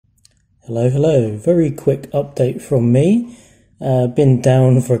Hello. Very quick update from me. Been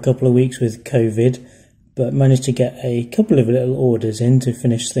down for a couple of weeks with COVID, but managed to get a couple of little orders in to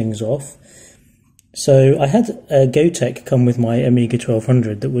finish things off. So I had a Gotek come with my Amiga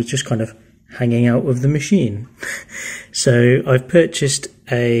 1200 that was just kind of hanging out of the machine. So I've purchased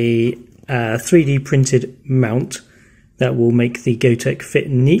a 3D printed mount that will make the Gotek fit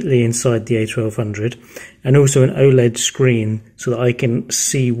neatly inside the A1200, and also an OLED screen so that I can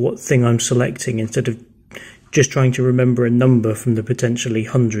see what thing I'm selecting instead of just trying to remember a number from the potentially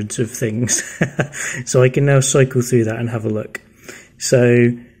hundreds of things. So I can now cycle through that and have a look.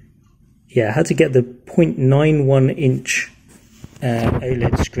 So yeah, I had to get the 0.91 inch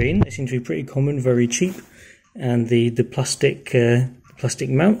OLED screen. They seem to be pretty common, very cheap, and the plastic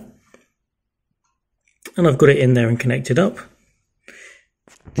mount. And I've got it in there and connected up.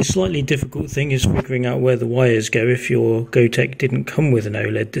 The slightly difficult thing is figuring out where the wires go if your Gotek didn't come with an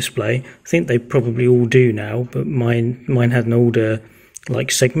OLED display. I think they probably all do now, but mine had an older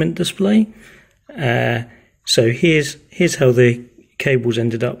like segment display. So here's how the cables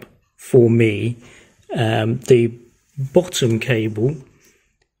ended up for me. The bottom cable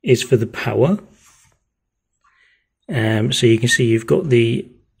is for the power. So you can see you've got the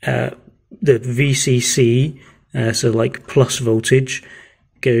VCC, so like plus voltage,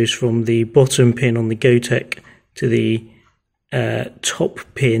 goes from the bottom pin on the Gotek to the top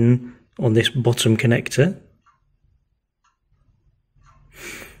pin on this bottom connector.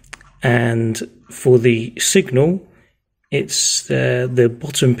 And for the signal, it's the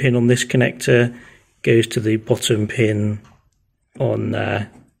bottom pin on this connector goes to the bottom pin on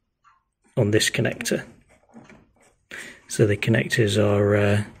this connector. So the connectors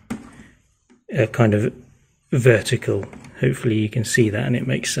are kind of vertical. Hopefully you can see that and it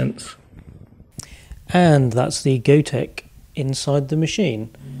makes sense. And that's the Gotek inside the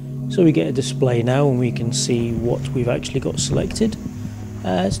machine. So we get a display now and we can see what we've actually got selected.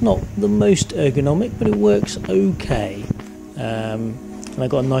 It's not the most ergonomic, but it works okay. And I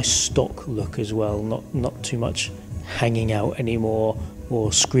got a nice stock look as well, not too much hanging out anymore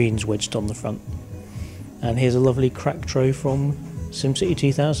or screens wedged on the front. And here's a lovely crack tro from SimCity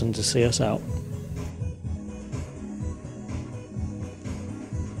 2000 to see us out.